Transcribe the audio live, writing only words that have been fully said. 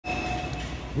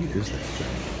What is that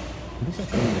thing? What is that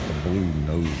thing with the blue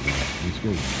nose? Let's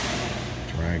go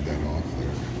drag that off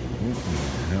there. What the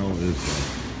hell is that?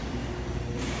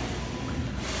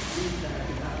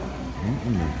 What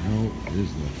in the hell is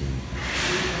that thing?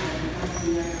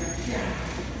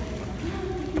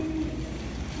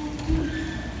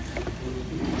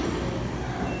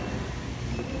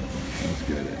 Let's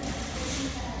get it.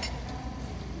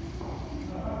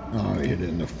 Oh, we hit it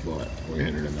in the foot. We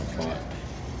hit it in the foot.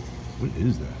 What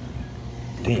is that?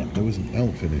 Damn, there was an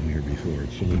elephant in here before.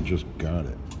 Someone just got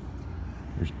it.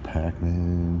 There's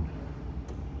Pac-Man.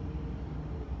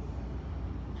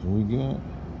 What we got?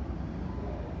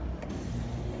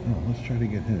 Oh, let's try to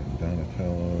get him.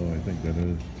 Donatello, I think that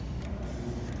is.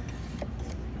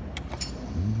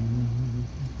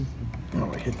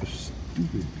 Oh, I hit the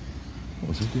stupid.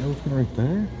 Oh, is it the elephant right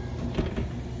there?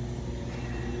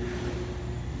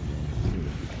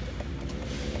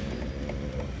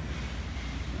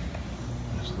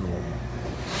 This little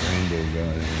rainbow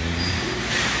guy.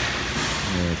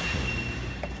 Okay.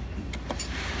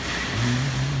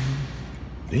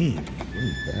 Damn,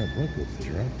 really bad luck with the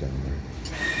drop down there.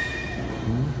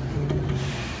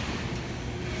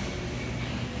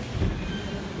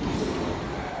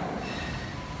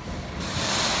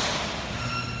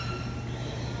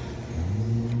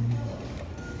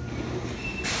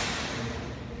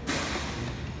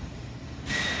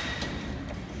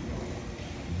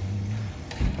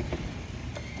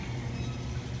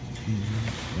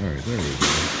 All right, there we go.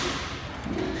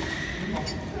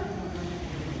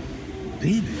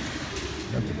 Damn it.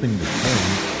 Got the thing to turn.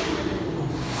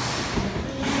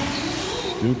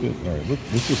 Stupid. All right,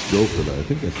 let's just go for that. I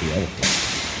think that's the elephant.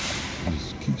 He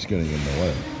just keeps getting in the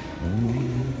way.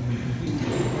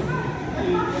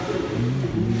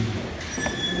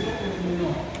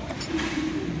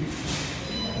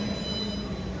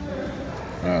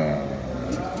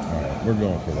 All right, we're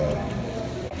going for that.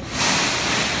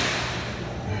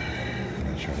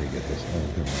 Try to get this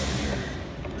elephant out of here.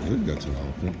 I think that's an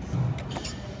elephant.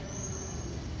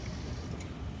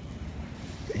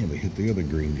 Damn, we hit the other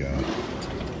green guy.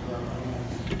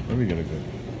 Where are we gonna go?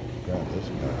 Grab this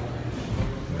guy.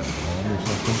 Or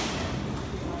something.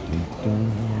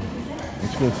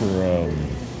 Let's go for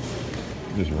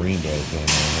this rainbow thing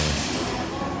right here.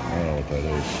 I don't know what that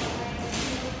is.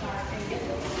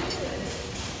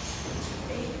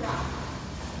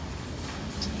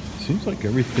 Seems like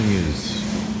everything is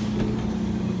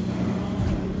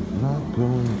not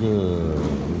going good.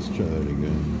 Let's try that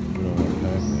again. We don't want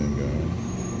Pac-Man guy.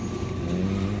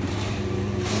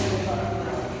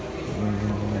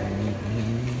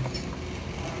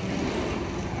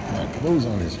 Clothes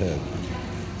on his head.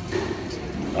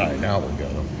 Alright, now we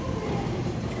got him.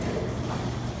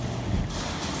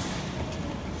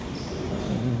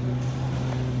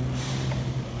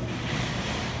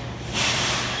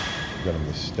 Got him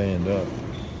to stand up.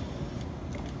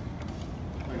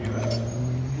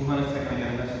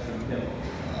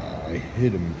 I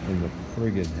hit him in the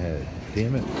friggin' head.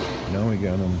 Damn it. Now we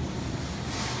got him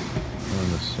on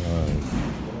the side.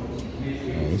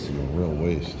 Oh, this is a real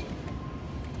waste.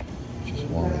 I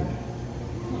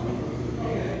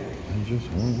just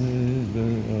wanted the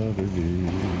other dude.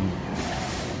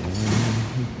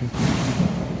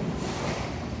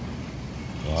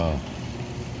 Wow.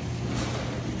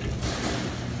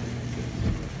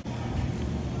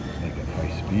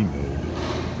 Speed mode.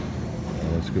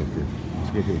 Let's go for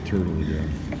the turtle again.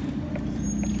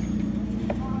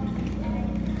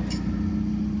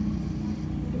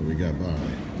 What we got by?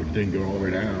 We didn't go all the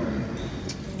way down.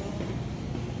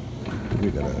 We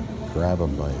gotta grab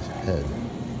him by his head.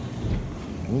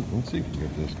 Let's see if we can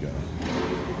get this guy.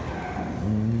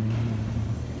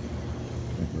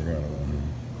 I forgot about him.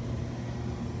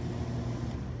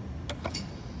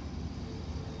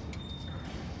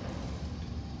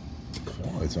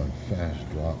 Oh, it's on fast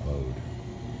drop mode.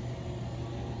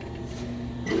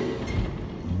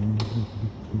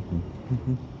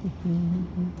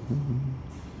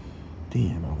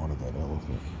 Damn, I wanted that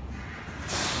elephant.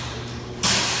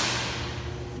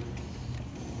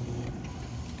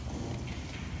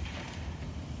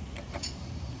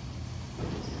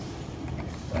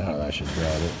 Oh, that should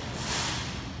grab it.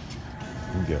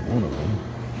 We'll get one of them.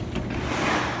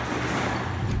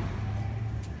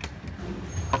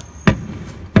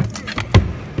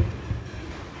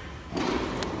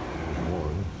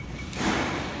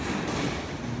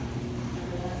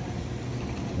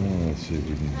 Let's see if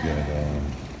we can get,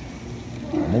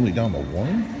 I'm only down to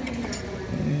one?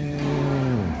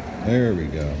 Yeah, there we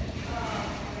go.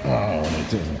 Oh, and it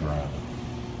didn't grab it.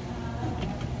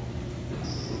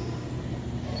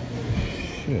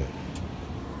 Shit.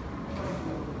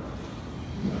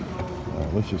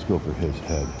 let's just go for his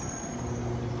head.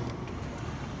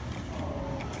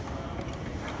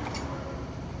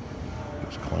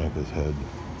 Just clamp his head.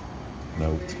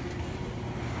 Nope.